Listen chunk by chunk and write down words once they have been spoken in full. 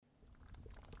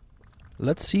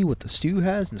Let's see what the stew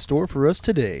has in store for us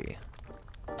today.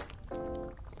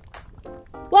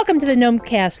 Welcome to the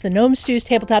Gnomecast, the Gnome Stew's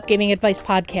tabletop gaming advice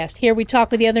podcast. Here we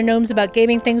talk with the other gnomes about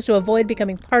gaming things to avoid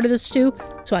becoming part of the stew,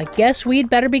 so I guess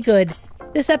we'd better be good.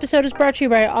 This episode is brought to you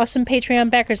by our awesome Patreon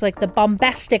backers like the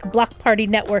bombastic Block Party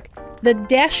Network, the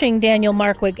dashing Daniel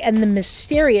Markwig, and the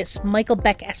mysterious Michael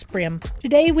Beck-Esprium.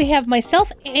 Today we have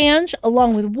myself, Ange,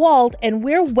 along with Walt, and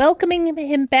we're welcoming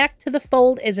him back to the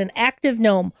fold as an active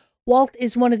gnome. Walt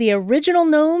is one of the original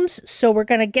gnomes, so we're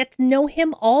going to get to know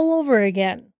him all over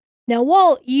again. Now,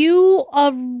 Walt, you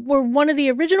were one of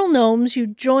the original gnomes. You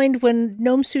joined when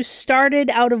Gnome Stew started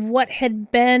out of what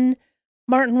had been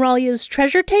Martin Ralya's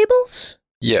treasure tables?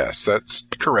 Yes, that's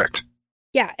correct.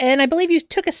 Yeah, and I believe you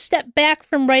took a step back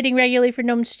from writing regularly for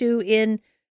Gnome Stew in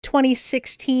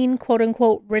 2016,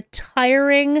 quote-unquote,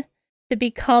 retiring to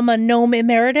become a gnome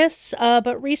emeritus,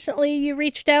 but recently you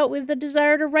reached out with the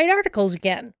desire to write articles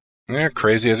again. Yeah,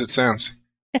 crazy as it sounds.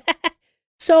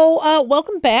 So,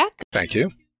 welcome back. Thank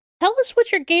you. Tell us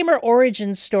what your gamer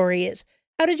origin story is.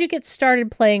 How did you get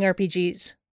started playing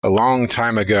RPGs? A long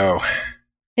time ago.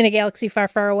 In a galaxy far,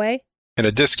 far away? In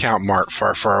a discount mart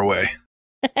far, far away.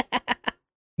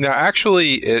 Now,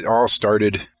 actually, it all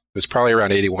started, it was probably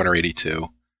around 81 or 82.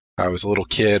 I was a little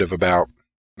kid of about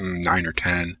 9 or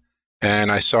 10,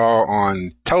 and I saw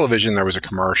on television there was a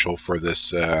commercial for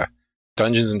this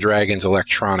Dungeons & Dragons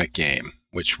electronic game,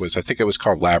 which was, I think it was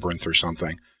called Labyrinth or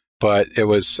something. But it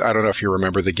was, I don't know if you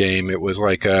remember the game, it was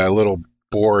like a little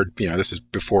board, this is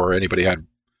before anybody had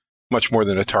much more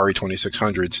than Atari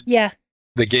 2600s. Yeah.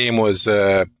 The game was,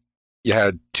 you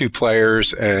had 2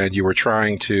 players and you were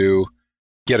trying to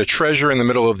get a treasure in the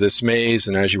middle of this maze.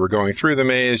 And as you were going through the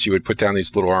maze, you would put down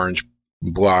these little orange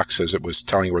blocks as it was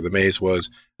telling you where the maze was.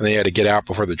 And then you had to get out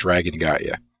before the dragon got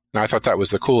you. And I thought that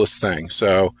was the coolest thing.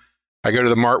 So I go to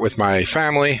the mart with my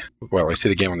family. Well, I see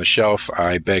the game on the shelf.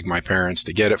 I beg my parents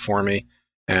to get it for me.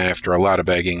 And after a lot of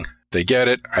begging, they get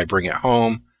it. I bring it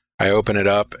home. I open it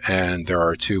up, and there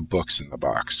are 2 books in the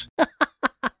box.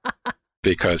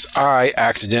 Because I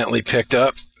accidentally picked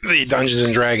up the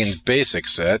Dungeons & Dragons basic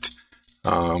set,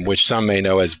 which some may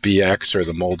know as BX or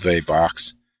the Moldvay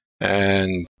box.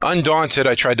 And undaunted,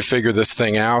 I tried to figure this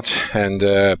thing out. And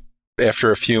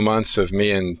after a few months of me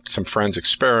and some friends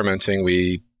experimenting,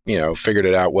 we figured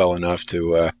it out well enough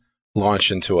to launch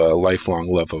into a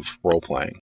lifelong love of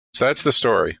role-playing. So that's the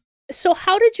story. So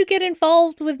how did you get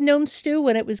involved with Gnome Stew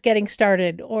when it was getting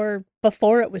started, or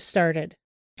before it was started?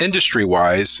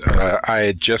 Industry-wise, I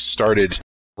had just started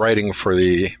writing for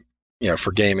the,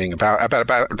 for gaming about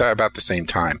the same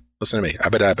time. Listen to me.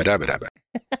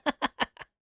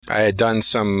 I had done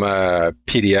some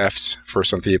PDFs for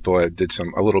some people. I did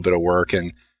a little bit of work,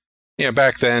 and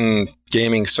back then,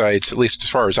 gaming sites, at least as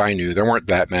far as I knew, there weren't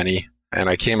that many. And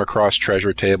I came across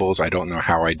treasure tables. I don't know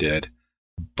how I did,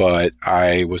 but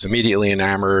I was immediately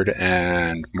enamored.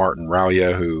 And Martin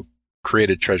Ralya, who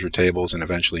created treasure tables and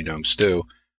eventually Gnome Stew,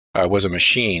 was a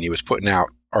machine. He was putting out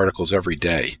articles every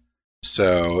day.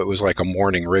 So it was like a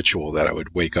morning ritual that I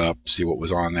would wake up, see what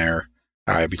was on there.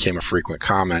 I became a frequent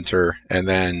commenter. And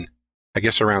then I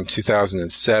guess around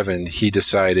 2007, he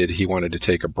decided he wanted to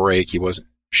take a break. He wasn't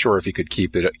sure if he could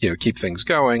keep things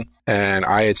going. And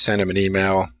I had sent him an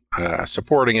email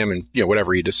supporting him and,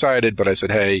 whatever he decided. But I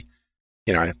said, hey,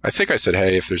 I think I said,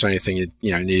 hey, if there's anything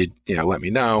you need, let me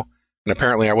know. And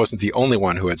apparently I wasn't the only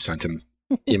one who had sent him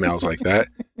emails like that.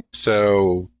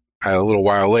 So a little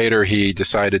while later, he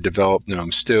decided to develop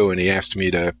Gnome Stew, and he asked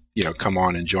me to, come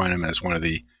on and join him as one of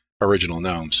the original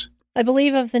gnomes. I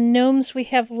believe of the gnomes we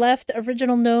have left,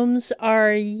 original gnomes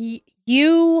are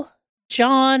you,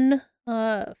 John,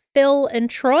 Phil, and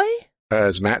Troy?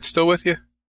 Is Matt still with you?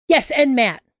 Yes, and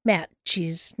Matt.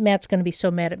 Jeez, Matt's going to be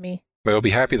so mad at me. But he'll be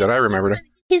happy that I remembered him.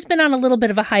 He's been on a little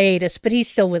bit of a hiatus, but he's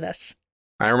still with us.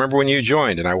 I remember when you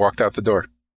joined and I walked out the door.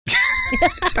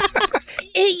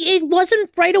 It wasn't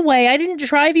right away. I didn't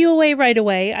drive you away right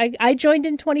away. I joined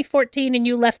in 2014 and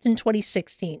you left in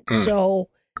 2016. So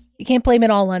you can't blame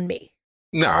it all on me.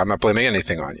 No, I'm not blaming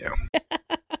anything on you.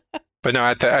 But no,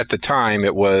 at the time,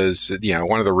 it was,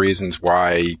 one of the reasons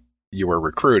why you were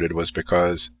recruited was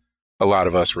because a lot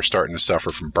of us were starting to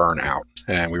suffer from burnout.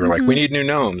 And we were like, we need new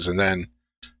gnomes. And then,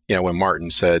 when Martin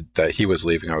said that he was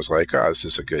leaving, I was like, oh, this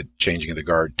is a good changing of the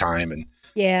guard time. And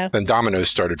then dominoes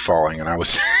started falling, and I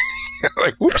was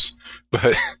like, whoops.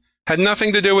 But had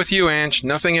nothing to do with you, Ange.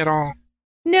 Nothing at all.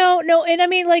 No. And I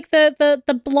mean, like,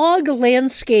 the blog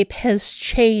landscape has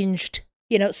changed,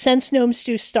 since Gnome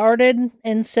Stew started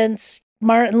and since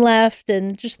Martin left,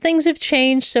 and just things have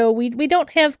changed. So we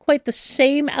don't have quite the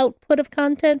same output of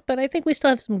content, but I think we still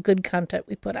have some good content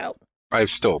we put out. I've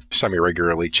still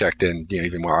semi-regularly checked in,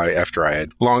 even after I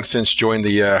had long since joined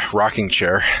the rocking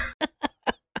chair.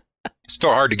 It's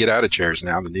still hard to get out of chairs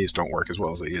now. The knees don't work as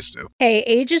well as they used to. Hey,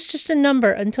 age is just a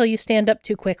number until you stand up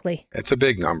too quickly. It's a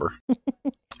big number.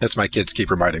 That's my kids keep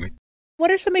reminding me.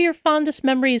 What are some of your fondest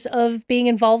memories of being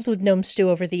involved with Gnome Stew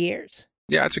over the years?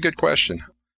 Yeah, it's a good question.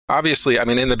 Obviously,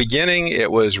 in the beginning,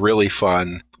 it was really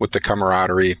fun with the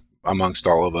camaraderie amongst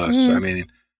all of us. Mm-hmm.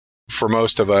 For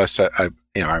most of us,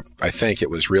 I think it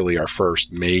was really our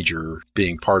first major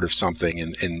being part of something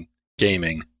in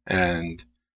gaming. And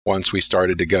once we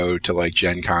started to go to like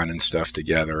Gen Con and stuff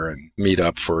together and meet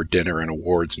up for dinner and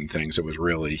awards and things, it was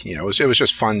really, it was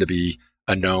just fun to be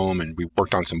a gnome, and we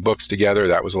worked on some books together.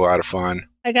 That was a lot of fun.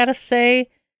 I gotta say,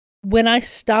 when I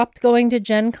stopped going to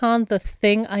Gen Con, the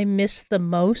thing I missed the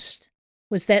most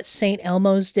was that St.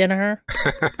 Elmo's dinner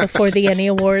before the Annie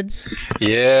Awards.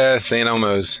 Yeah, St.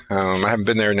 Elmo's. I haven't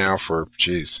been there now for,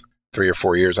 3 or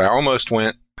 4 years. I almost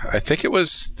went. I think it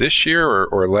was this year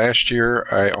or last year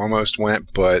I almost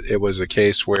went, but it was a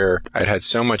case where I'd had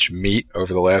so much meat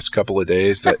over the last couple of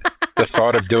days that the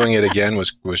thought of doing it again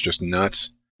was just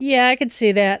nuts. Yeah, I could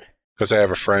see that. Because I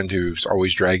have a friend who's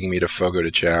always dragging me to Fogo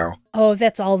de Chao. Oh,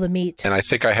 that's all the meat. And I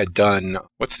think I had done,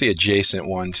 what's the adjacent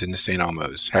ones in the St.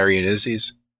 Elmo's? Harry and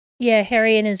Izzy's? Yeah,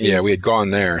 Harry and Izzy's. Yeah, we had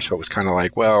gone there, so it was kind of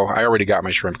like, well, I already got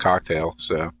my shrimp cocktail,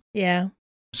 so. Yeah.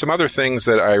 Some other things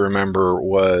that I remember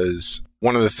was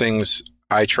one of the things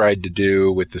I tried to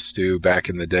do with the stew back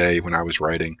in the day when I was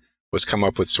writing was come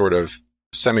up with sort of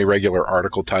semi-regular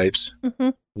article types. Mm-hmm.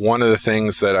 One of the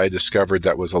things that I discovered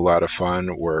that was a lot of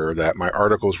fun were that my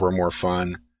articles were more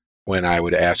fun when I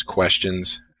would ask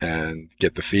questions and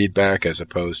get the feedback as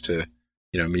opposed to,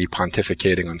 me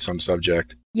pontificating on some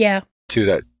subject. Yeah. Two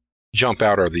that jump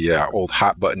out are the old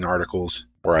hot button articles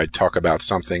where I'd talk about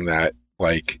something that,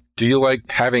 like, do you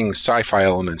like having sci-fi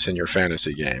elements in your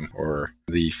fantasy game? Or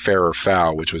the fair or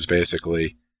foul, which was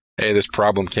basically, hey, this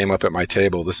problem came up at my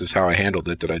table. This is how I handled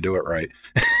it. Did I do it right?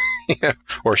 Yeah.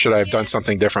 Or should I have done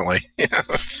something differently?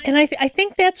 And I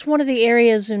think that's one of the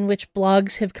areas in which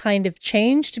blogs have kind of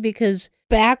changed, because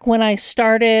back when I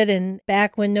started and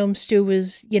back when Gnome Stew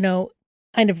was,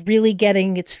 kind of really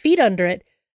getting its feet under it,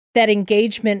 that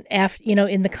engagement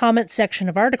in the comment section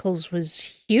of articles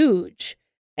was huge.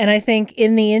 And I think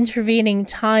in the intervening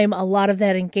time, a lot of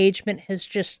that engagement has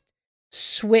just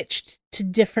switched to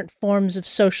different forms of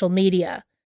social media.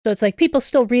 So it's like people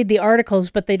still read the articles,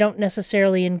 but they don't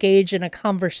necessarily engage in a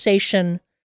conversation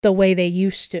the way they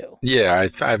used to. Yeah,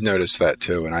 I've noticed that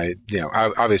too. And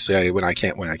obviously when I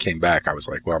came back, I was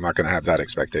like, well, I'm not going to have that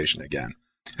expectation again.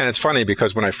 And it's funny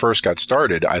because when I first got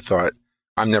started, I thought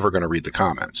I'm never going to read the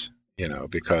comments,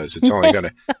 because it's only going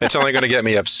to get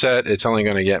me upset. It's only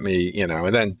going to get me,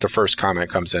 and then the first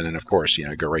comment comes in and of course,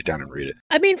 go right down and read it.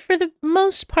 For the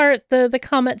most part, the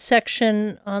comment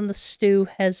section on the stew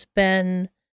has been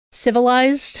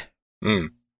civilized.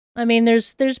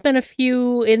 There's been a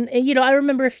few I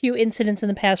remember a few incidents in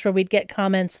the past where we'd get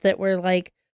comments that were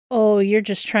like, oh, you're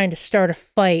just trying to start a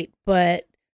fight. But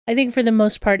I think for the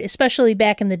most part, especially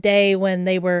back in the day when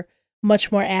they were much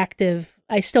more active,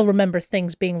 I still remember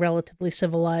things being relatively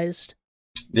civilized.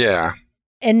 Yeah.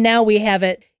 And now we have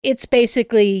it. It's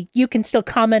basically, you can still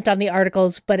comment on the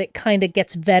articles, but it kind of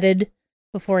gets vetted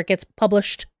before it gets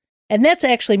published. And that's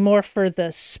actually more for the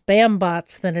spam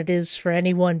bots than it is for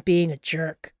anyone being a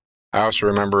jerk. I also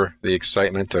remember the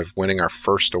excitement of winning our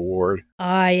first award.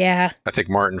 Ah, yeah. I think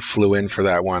Martin flew in for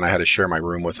that one. I had to share my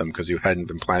room with him because he hadn't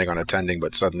been planning on attending,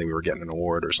 but suddenly we were getting an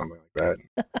award or something like that.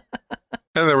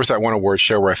 And there was that one award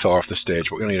show where I fell off the stage,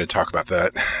 but we don't need to talk about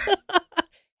that.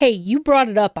 Hey, you brought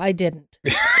it up. I didn't.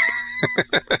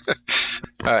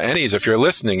 Ennies, if you're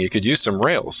listening, you could use some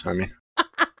rails.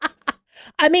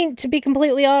 To be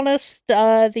completely honest,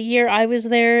 the year I was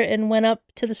there and went up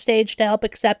to the stage to help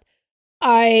accept,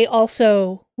 I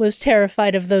also was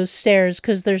terrified of those stairs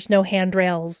because there's no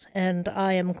handrails and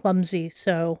I am clumsy,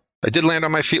 so... I did land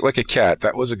on my feet like a cat.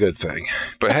 That was a good thing.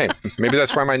 But hey, maybe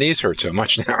that's why my knees hurt so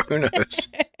much now. Who knows?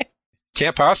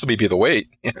 Can't possibly be the weight.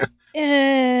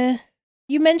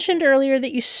 You mentioned earlier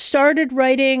that you started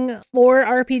writing for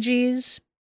RPGs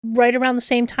right around the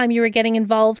same time you were getting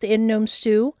involved in Gnome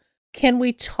Stew. Can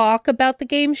we talk about the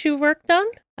games you've worked on?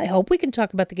 I hope we can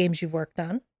talk about the games you've worked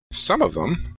on. Some of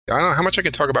them. I don't know how much I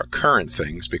can talk about current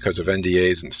things because of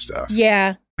NDAs and stuff.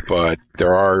 Yeah. But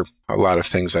there are a lot of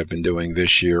things I've been doing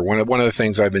this year. One of the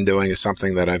things I've been doing is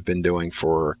something that I've been doing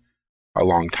for a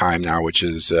long time now, which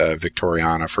is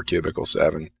Victoriana for Cubicle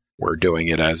 7. We're doing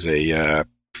it as a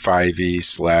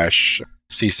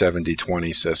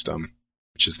 5e/C7020 system,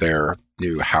 which is their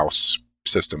new house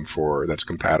system that's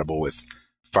compatible with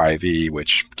 5e,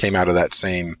 which came out of that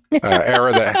same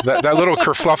era, that little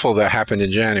kerfluffle that happened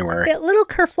in January. That little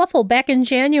kerfluffle back in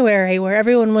January where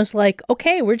everyone was like,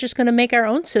 okay, we're just going to make our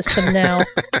own system now.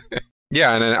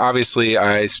 Yeah, and then obviously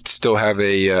I still have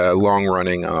a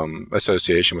long-running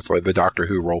association with like the Doctor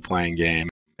Who role-playing game.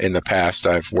 In the past,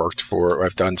 I've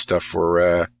done stuff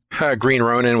for Green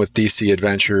Ronin with DC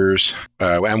Adventures,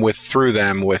 and through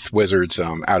them with Wizards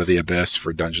Out of the Abyss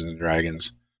for Dungeons and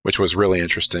Dragons, which was really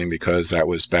interesting because that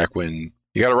was back when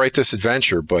you got to write this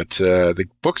adventure, but the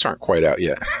books aren't quite out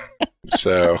yet.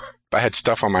 So I had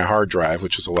stuff on my hard drive,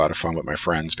 which was a lot of fun with my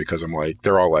friends because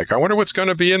they're all like, I wonder what's going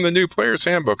to be in the new player's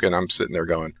handbook. And I'm sitting there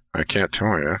going, I can't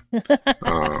tell you.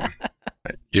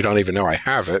 You don't even know I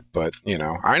have it, but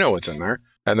I know what's in there.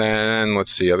 And then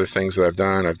let's see, other things that I've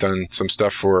done. I've done some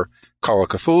stuff for Call of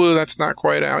Cthulhu that's not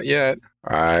quite out yet.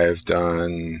 I've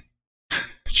done,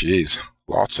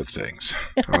 lots of things.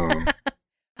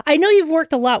 I know you've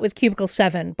worked a lot with Cubicle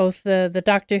 7, both the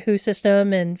Doctor Who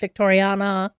system and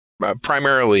Victoriana.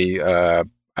 Primarily,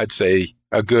 I'd say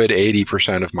a good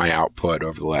 80% of my output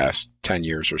over the last 10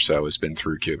 years or so has been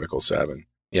through Cubicle 7.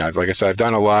 Yeah, like I said, I've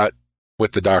done a lot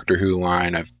with the Doctor Who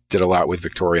line. I've did a lot with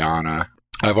Victoriana.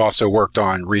 I've also worked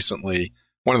on recently,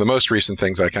 one of the most recent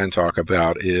things I can talk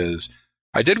about is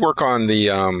I did work on the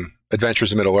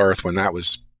Adventures of Middle-earth when that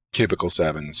was Cubicle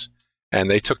 7's.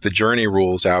 And they took the journey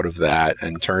rules out of that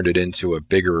and turned it into a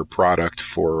bigger product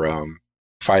for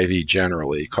 5e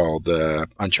generally called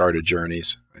Uncharted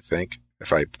Journeys, I think.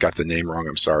 If I got the name wrong,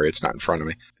 I'm sorry. It's not in front of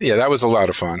me. Yeah, that was a lot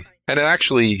of fun. And it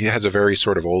actually has a very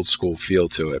sort of old school feel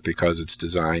to it because it's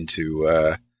designed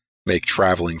to make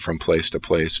traveling from place to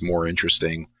place more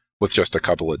interesting with just a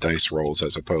couple of dice rolls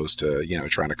as opposed to,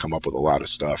 trying to come up with a lot of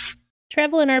stuff.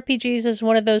 Travel in RPGs is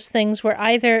one of those things where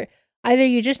either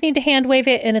you just need to hand wave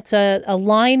it and it's a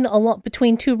line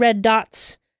between two red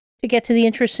dots to get to the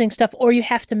interesting stuff, or you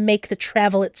have to make the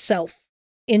travel itself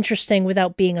interesting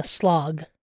without being a slog.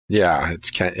 Yeah,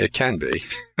 it can be.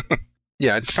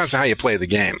 Yeah, it depends on how you play the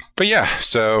game. But yeah,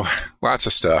 so lots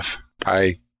of stuff.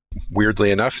 I,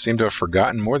 weirdly enough, seem to have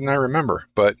forgotten more than I remember,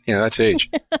 but that's age.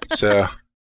 So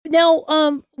now,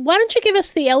 why don't you give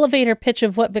us the elevator pitch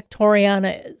of what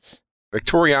Victoriana is?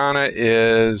 Victoriana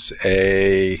is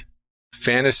a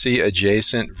fantasy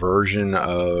adjacent version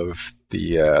of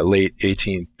the late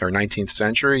 18th or 19th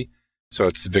century. So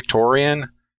it's Victorian,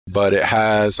 but it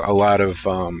has a lot of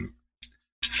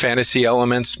fantasy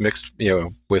elements mixed,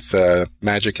 with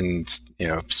magic and,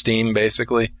 steam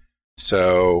basically.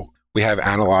 So we have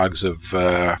analogs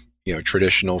of,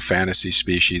 traditional fantasy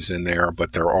species in there,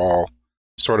 but they're all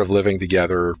sort of living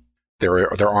together.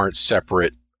 There aren't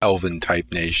separate elven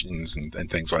type nations and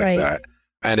things like that.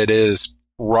 And it is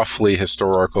roughly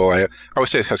historical. I would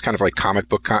say it has kind of like comic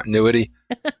book continuity.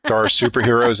 There are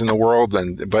superheroes in the world,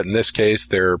 but in this case,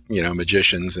 they're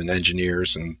magicians and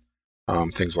engineers and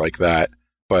things like that.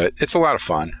 But it's a lot of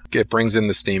fun. It brings in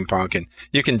the steampunk, and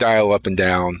you can dial up and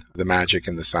down the magic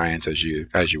and the science as you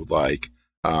would like.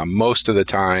 Most of the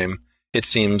time, it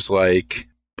seems like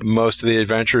most of the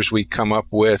adventures we come up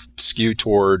with skew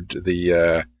toward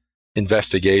the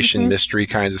investigation, mystery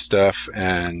kinds of stuff,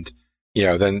 and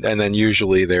then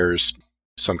usually there's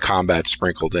some combat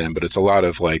sprinkled in, but it's a lot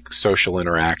of like social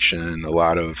interaction, a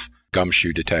lot of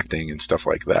gumshoe detecting and stuff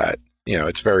like that.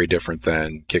 It's very different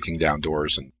than kicking down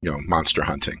doors and, monster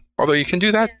hunting. Although you can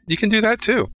do that. You can do that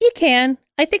too. You can.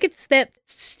 I think it's that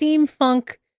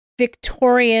steampunk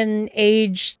Victorian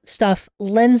age stuff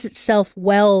lends itself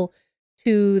well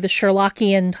to the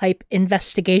Sherlockian type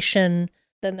investigation.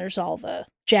 Then there's all the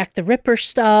Jack the Ripper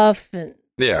stuff. And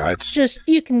yeah, it's just,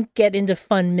 you can get into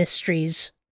fun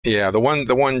mysteries. Yeah, the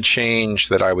one change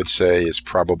that I would say is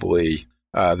probably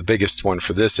the biggest one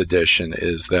for this edition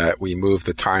is that we moved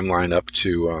the timeline up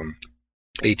to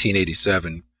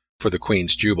 1887 for the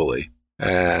Queen's Jubilee,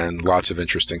 and lots of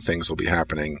interesting things will be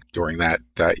happening during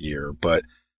that year. But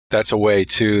that's a way,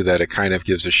 too, that it kind of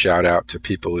gives a shout out to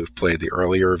people who've played the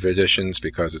earlier editions,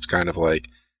 because it's kind of like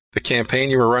the campaign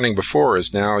you were running before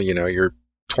is now, your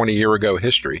 20-year-ago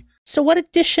history. So what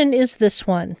edition is this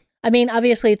one? I mean,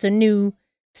 obviously it's a new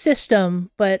system,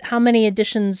 but how many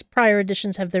prior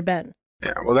editions have there been?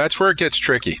 Yeah, well, that's where it gets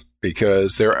tricky,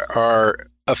 because there are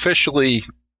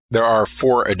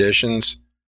 4 editions.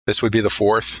 This would be the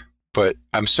 4th, but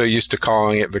I'm so used to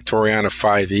calling it Victoriana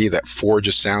 5e that 4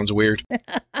 just sounds weird.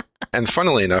 And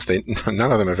funnily enough,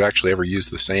 none of them have actually ever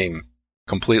used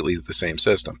completely the same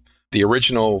system. The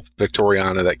original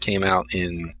Victoriana that came out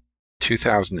in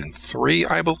 2003,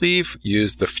 I believe,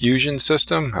 used the fusion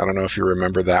system. I don't know if you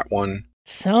remember that one.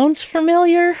 Sounds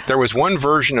familiar. There was one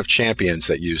version of Champions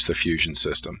that used the fusion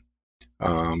system.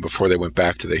 before they went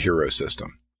back to the hero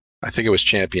system. I think it was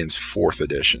Champions 4th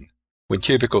edition. When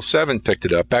Cubicle 7 picked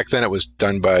it up, back then it was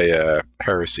done by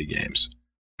Heresy Games.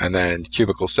 And then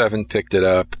Cubicle 7 picked it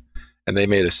up, and they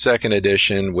made a 2nd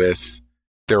edition with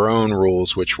their own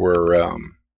rules, which were,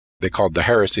 they called the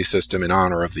Heresy system in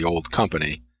honor of the old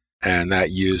company. And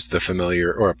that used the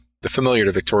familiar to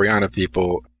Victoriana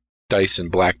people, dice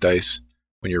and black dice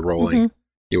when you're rolling. Mm-hmm.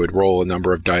 You would roll a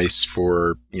number of dice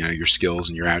for, your skills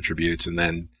and your attributes, and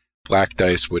then black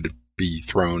dice would be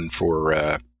thrown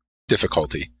for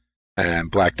difficulty.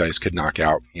 And black dice could knock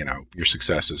out, your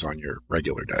successes on your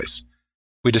regular dice.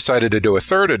 We decided to do a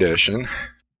 3rd edition.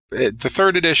 The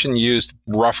 3rd edition used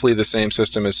roughly the same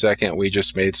system as 2nd. We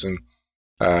just made some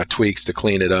tweaks to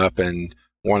clean it up, and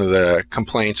one of the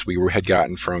complaints we had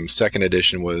gotten from 2nd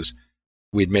edition was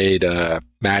we'd made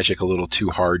magic a little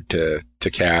too hard to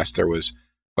cast. There was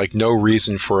no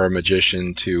reason for a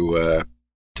magician to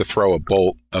throw a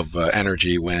bolt of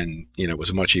energy when it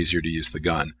was much easier to use the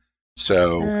gun.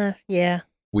 So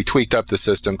we tweaked up the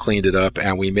system, cleaned it up,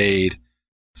 and we made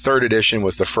 3rd edition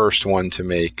was the first one to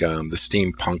make the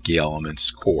steampunky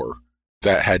elements core.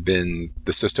 That had been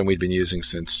the system we'd been using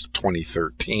since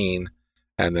 2013.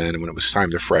 And then when it was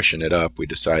time to freshen it up, we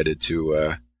decided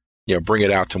to, bring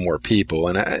it out to more people.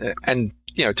 And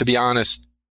to be honest,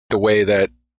 the way that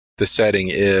the setting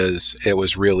is, it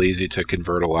was real easy to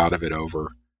convert a lot of it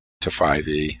over to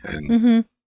 5e. And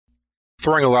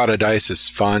throwing a lot of dice is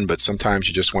fun, but sometimes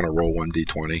you just want to roll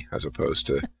 1d20 as opposed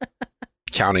to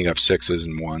counting up 6s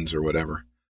and 1s or whatever.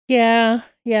 Yeah.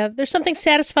 There's something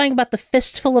satisfying about the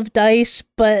fistful of dice,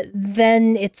 but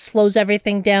then it slows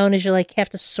everything down as you have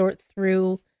to sort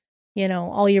through,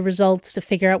 all your results to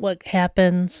figure out what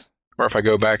happens. Or if I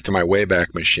go back to my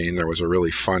Wayback Machine, there was a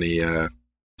really funny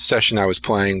session I was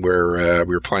playing where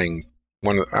we were playing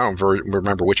I don't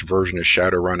remember which version of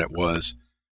Shadowrun it was,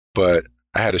 but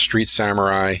I had a street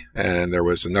samurai and there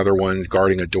was another one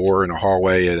guarding a door in a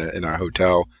hallway in a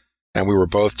hotel, and we were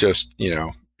both just,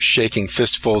 shaking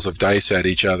fistfuls of dice at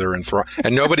each other and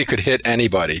nobody could hit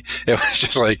anybody. It was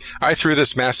just I threw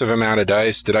this massive amount of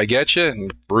dice. Did I get you?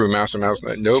 And massive.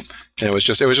 Nope. And it was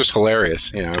just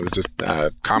hilarious. It was just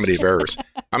comedy of errors.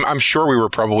 I'm sure we were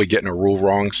probably getting a rule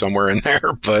wrong somewhere in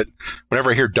there, but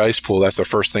whenever I hear dice pool, that's the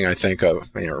first thing I think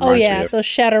of. It reminds me of those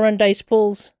Shadowrun dice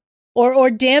pools or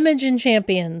damage in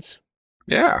Champions.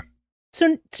 Yeah.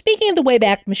 So speaking of the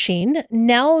Wayback Machine,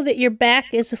 now that you're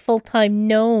back as a full-time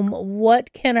gnome,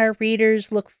 what can our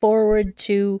readers look forward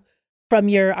to from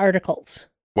your articles?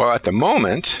 Well, at the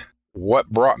moment, what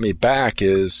brought me back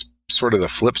is sort of the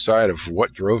flip side of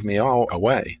what drove me all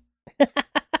away.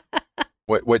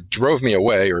 What drove me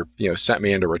away, or sent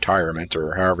me into retirement,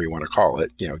 or however you want to call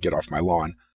it, get off my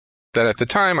lawn. That at the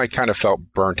time I kind of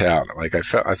felt burnt out. I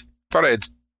thought I had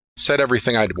said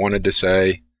everything I'd wanted to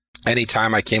say.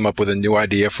 Anytime I came up with a new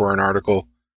idea for an article,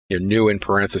 new in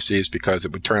parentheses because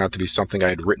it would turn out to be something I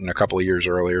had written a couple of years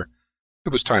earlier,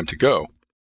 it was time to go.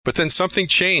 But then something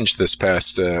changed this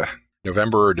past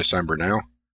November or December now,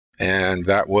 and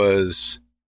that was,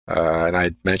 and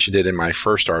I mentioned it in my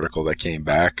first article that came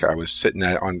back. I was sitting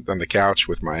on the couch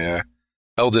with my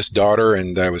eldest daughter,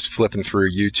 and I was flipping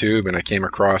through YouTube, and I came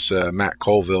across Matt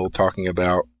Colville talking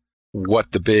about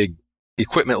what the big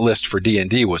equipment list for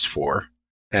D&D was for.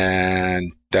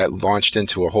 And that launched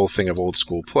into a whole thing of old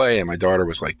school play. And my daughter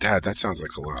was like, "Dad, that sounds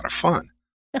like a lot of fun."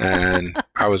 And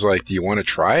I was like, "Do you want to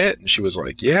try it?" And she was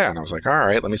like, "Yeah." And I was like, "All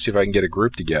right, let me see if I can get a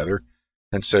group together."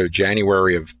 And so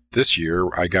January of this year,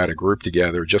 I got a group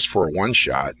together just for a one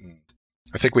shot. And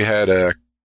I think we had a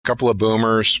couple of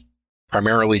boomers,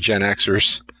 primarily Gen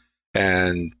Xers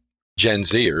and Gen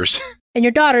Zers. And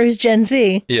your daughter is Gen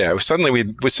Z. Yeah, suddenly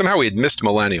somehow we had missed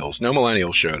millennials. No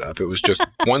millennials showed up. It was just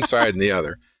one side and the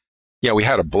other. Yeah, we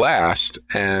had a blast.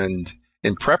 And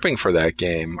in prepping for that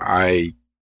game, I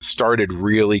started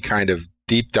really kind of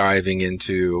deep diving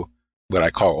into what I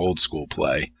call old school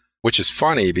play, which is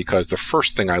funny because the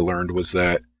first thing I learned was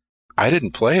that I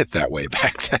didn't play it that way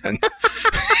back then.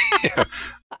 Yeah.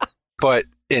 But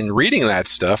in reading that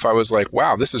stuff, I was like,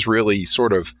 wow, this is really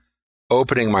sort of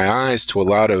opening my eyes to a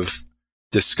lot of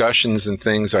discussions and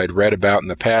things I'd read about in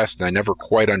the past and I never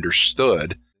quite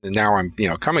understood. And now I'm,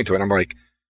 coming to it. I'm like,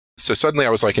 so suddenly I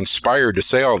was inspired to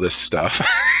say all this stuff.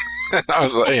 I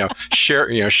was like, share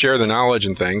the knowledge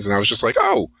and things. And I was just like,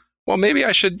 oh, well, maybe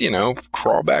I should,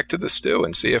 crawl back to the stew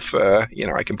and see if,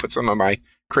 I can put some of my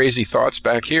crazy thoughts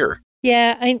back here.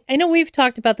 Yeah, I know we've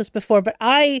talked about this before, but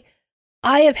I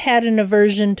have had an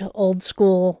aversion to old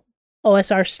school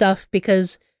OSR stuff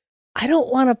because I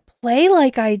don't want to play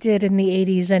like I did in the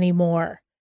 80s anymore.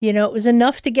 It was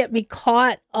enough to get me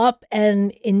caught up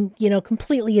and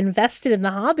completely invested in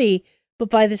the hobby. But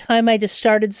by the time I just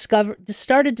started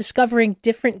discovering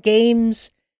different games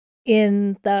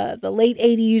in the late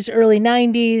 80s, early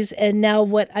 90s, and now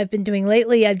what I've been doing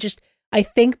lately, I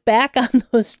think back on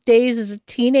those days as a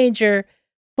teenager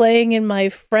playing in my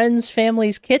friend's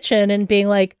family's kitchen and being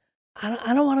like,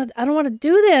 I don't want to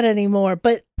do that anymore.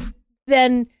 But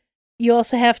then you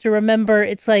also have to remember,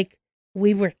 it's like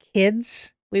we were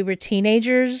kids, we were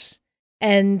teenagers,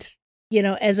 and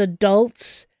as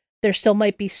adults, there still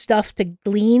might be stuff to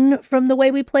glean from the way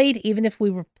we played, even if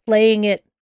we were playing it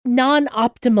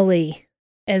non-optimally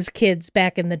as kids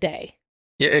back in the day.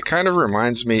 Yeah, it kind of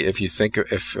reminds me,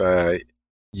 I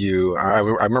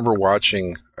remember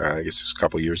watching, I guess it's a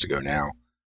couple years ago now,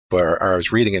 but I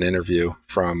was reading an interview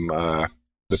from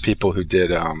the people who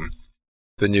did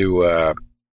the new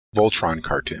Voltron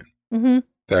cartoon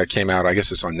that came out. I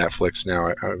guess it's on Netflix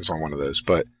now. I was on one of those,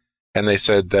 and they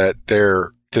said that their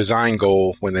design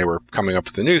goal when they were coming up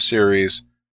with the new series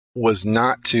was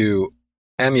not to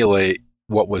emulate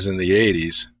what was in the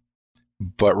 80s,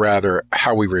 but rather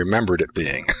how we remembered it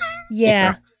being.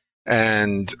 Yeah.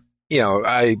 And,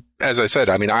 as I said,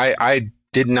 I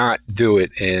did not do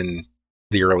it in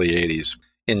the early 80s.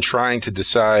 In trying to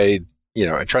decide,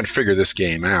 and trying to figure this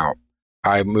game out,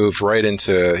 I moved right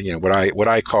into, what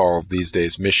I call these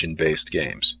days mission-based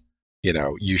games.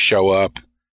 You show up,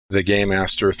 the game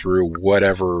master, through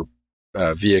whatever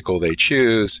vehicle they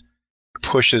choose,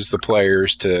 pushes the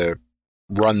players to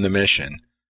run the mission,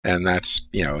 and that's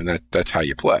that's how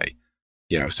you play.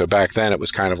 So back then it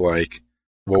was kind of like,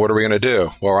 well, what are we going to do?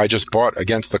 Well, I just bought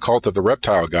Against the Cult of the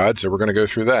Reptile God, so we're going to go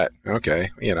through that. Okay,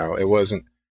 it wasn't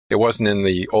in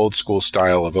the old school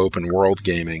style of open world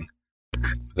gaming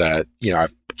that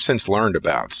I've since learned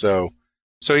about. So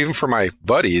even for my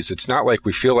buddies, it's not like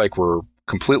we feel like we're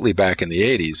completely back in the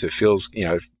 80s. It feels,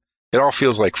 it all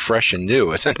feels like fresh and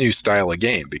new as a new style of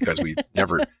game because we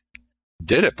never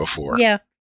did it before. Yeah.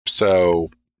 So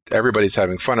everybody's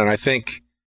having fun. And I think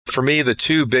for me, the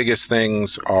two biggest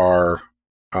things are,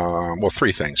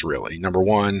 three things really. Number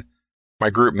one, my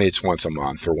group meets once a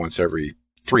month or once every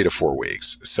 3 to 4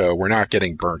 weeks. So we're not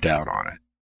getting burnt out on it.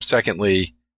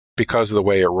 Secondly, because of the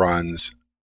way it runs,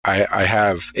 I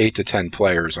have 8 to 10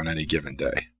 players on any given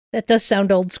day. That does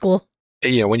sound old school.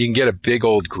 When you can get a big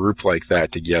old group like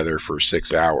that together for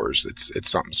 6 hours, it's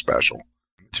something special.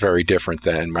 It's very different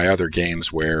than my other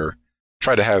games where I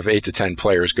try to have 8 to 10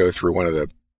 players go through one of the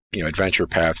adventure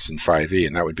paths in 5e,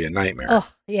 and that would be a nightmare. Oh,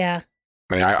 yeah.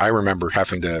 I remember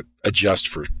having to adjust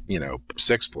for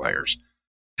 6 players.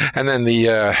 And then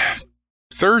the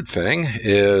third thing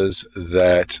is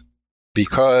that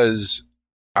because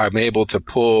I'm able to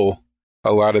pull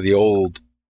a lot of the old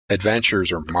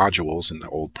adventures or modules in the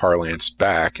old parlance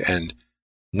back, and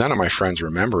none of my friends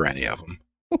remember any of them.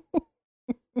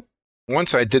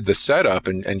 Once I did the setup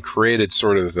and created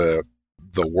sort of the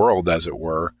world, as it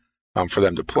were, for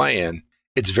them to play in,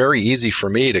 it's very easy for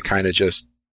me to kind of just,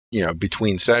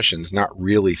 between sessions, not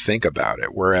really think about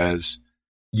it. Whereas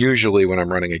usually when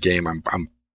I'm running a game, I'm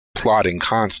plotting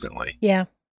constantly. Yeah.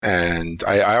 And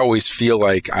I always feel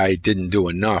like I didn't do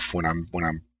enough when I'm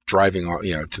driving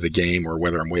to the game, or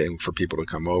whether I'm waiting for people to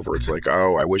come over. It's like,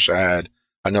 oh, I wish I had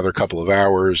another couple of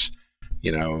hours.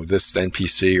 This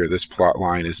NPC or this plot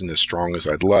line isn't as strong as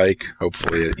I'd like.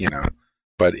 Hopefully,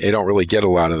 but I don't really get a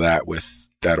lot of that with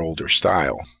that older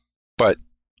style. But,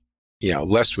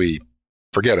 lest we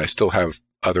forget, I still have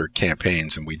other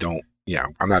campaigns, and we don't,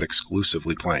 I'm not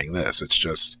exclusively playing this. It's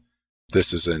just,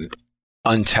 this is an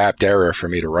untapped era for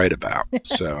me to write about.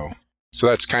 So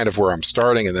that's kind of where I'm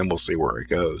starting, and then we'll see where it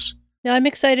goes. Now, I'm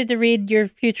excited to read your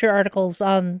future articles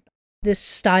on this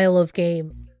style of game.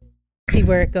 See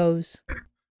where it goes.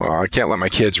 Well, I can't let my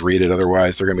kids read it,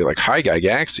 otherwise they're going to be like, "Hi,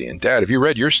 Gygaxian. Dad, have you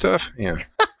read your stuff?" Yeah.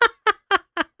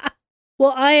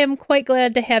 Well, I am quite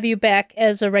glad to have you back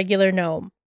as a regular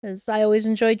gnome, as I always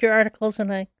enjoyed your articles,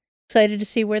 and I'm excited to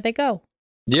see where they go.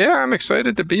 Yeah, I'm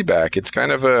excited to be back. It's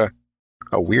kind of a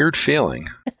weird feeling.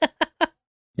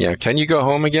 Can you go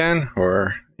home again?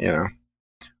 Or,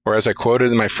 or as I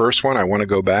quoted in my first one, I want to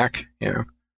go back, and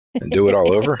do it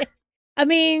all over. I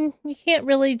mean, you can't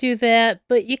really do that,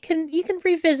 but you can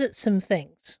revisit some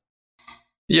things.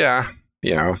 Yeah,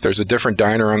 there's a different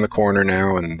diner on the corner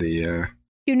now, and the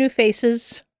few new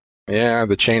faces. Yeah,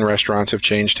 the chain restaurants have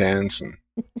changed hands,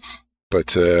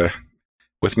 but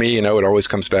with me, it always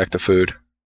comes back to food.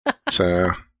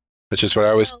 So that's just what I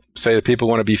always say to people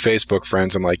who want to be Facebook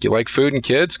friends. I'm like, you like food and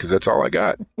kids? Because that's all I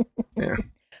got. Yeah,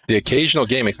 the occasional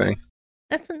gaming thing.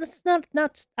 That's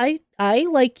not. I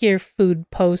like your food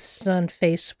posts on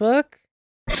Facebook.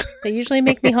 They usually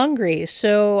make me hungry,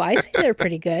 so I say they're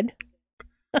pretty good.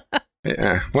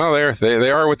 Yeah, well,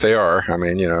 they are what they are. I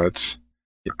mean, it's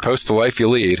you post the life you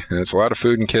lead, and it's a lot of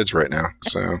food and kids right now.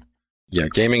 So, yeah,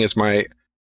 gaming is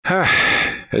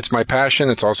it's my passion.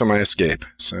 It's also my escape.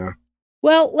 So,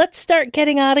 well, let's start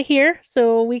getting out of here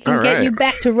so we can get you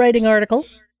back to writing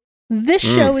articles. This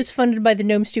show is funded by the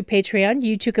Gnome Stew Patreon.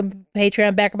 You too can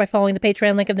Patreon backer by following the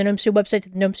Patreon link of the Gnome Stew website to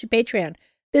the Gnome Stew Patreon.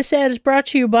 This ad is brought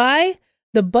to you by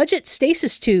the Budget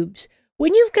Stasis Tubes.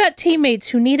 When you've got teammates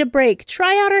who need a break,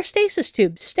 try out our stasis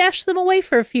tubes, stash them away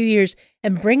for a few years,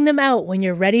 and bring them out when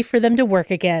you're ready for them to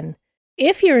work again.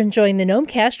 If you're enjoying the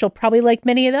Gnomecast, you'll probably like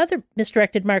many of the other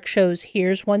Misdirected Mark shows.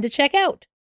 Here's one to check out.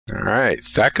 All right,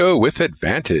 Thaco with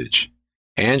Advantage.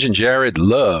 Ange and Jared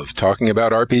love talking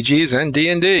about RPGs and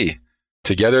D&D.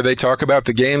 Together they talk about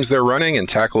the games they're running and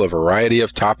tackle a variety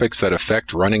of topics that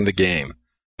affect running the game.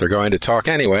 They're going to talk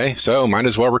anyway, so might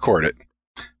as well record it.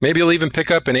 Maybe you'll even pick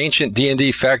up an ancient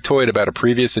D&D factoid about a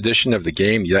previous edition of the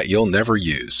game that you'll never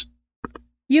use.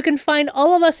 You can find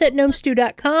all of us at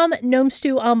gnomestew.com,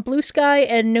 Gnomestew on Blue Sky,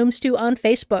 and Gnomestew on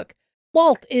Facebook.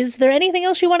 Walt, is there anything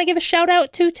else you want to give a shout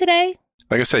out to today?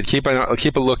 Like I said, keep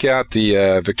a lookout. The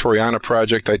Victoriana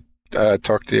project I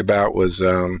talked to you about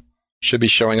should be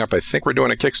showing up. I think we're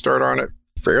doing a Kickstarter on it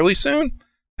fairly soon.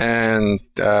 And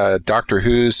Doctor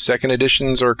Who's second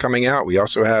editions are coming out. We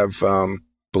also have...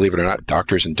 believe it or not,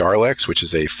 Doctors and Daleks, which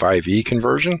is a 5e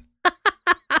conversion.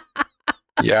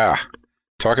 Yeah.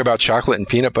 Talk about chocolate and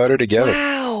peanut butter together.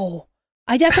 Wow.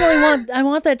 I definitely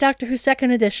want that Doctor Who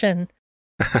second edition.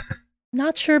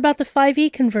 Not sure about the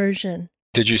 5e conversion.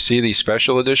 Did you see the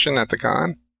special edition at the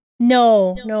con?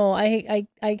 No, I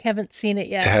haven't seen it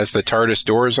yet. It has the TARDIS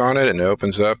doors on it and it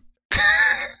opens up.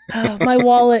 Oh, my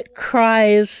wallet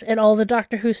cries and all the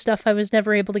Doctor Who stuff I was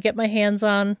never able to get my hands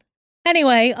on.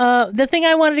 Anyway, the thing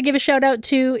I wanted to give a shout out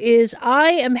to is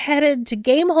I am headed to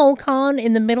Gamehole Con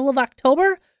in the middle of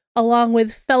October, along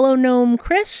with fellow gnome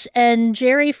Chris and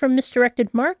Jerry from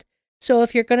Misdirected Mark. So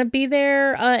if you're going to be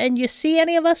there and you see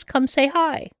any of us, come say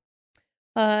hi.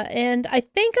 And I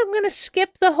think I'm going to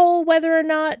skip the whole whether or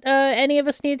not any of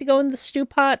us need to go in the stew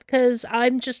pot, because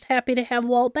I'm just happy to have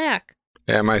Walt back.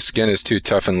 Yeah, my skin is too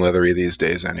tough and leathery these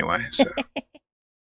days anyway. So.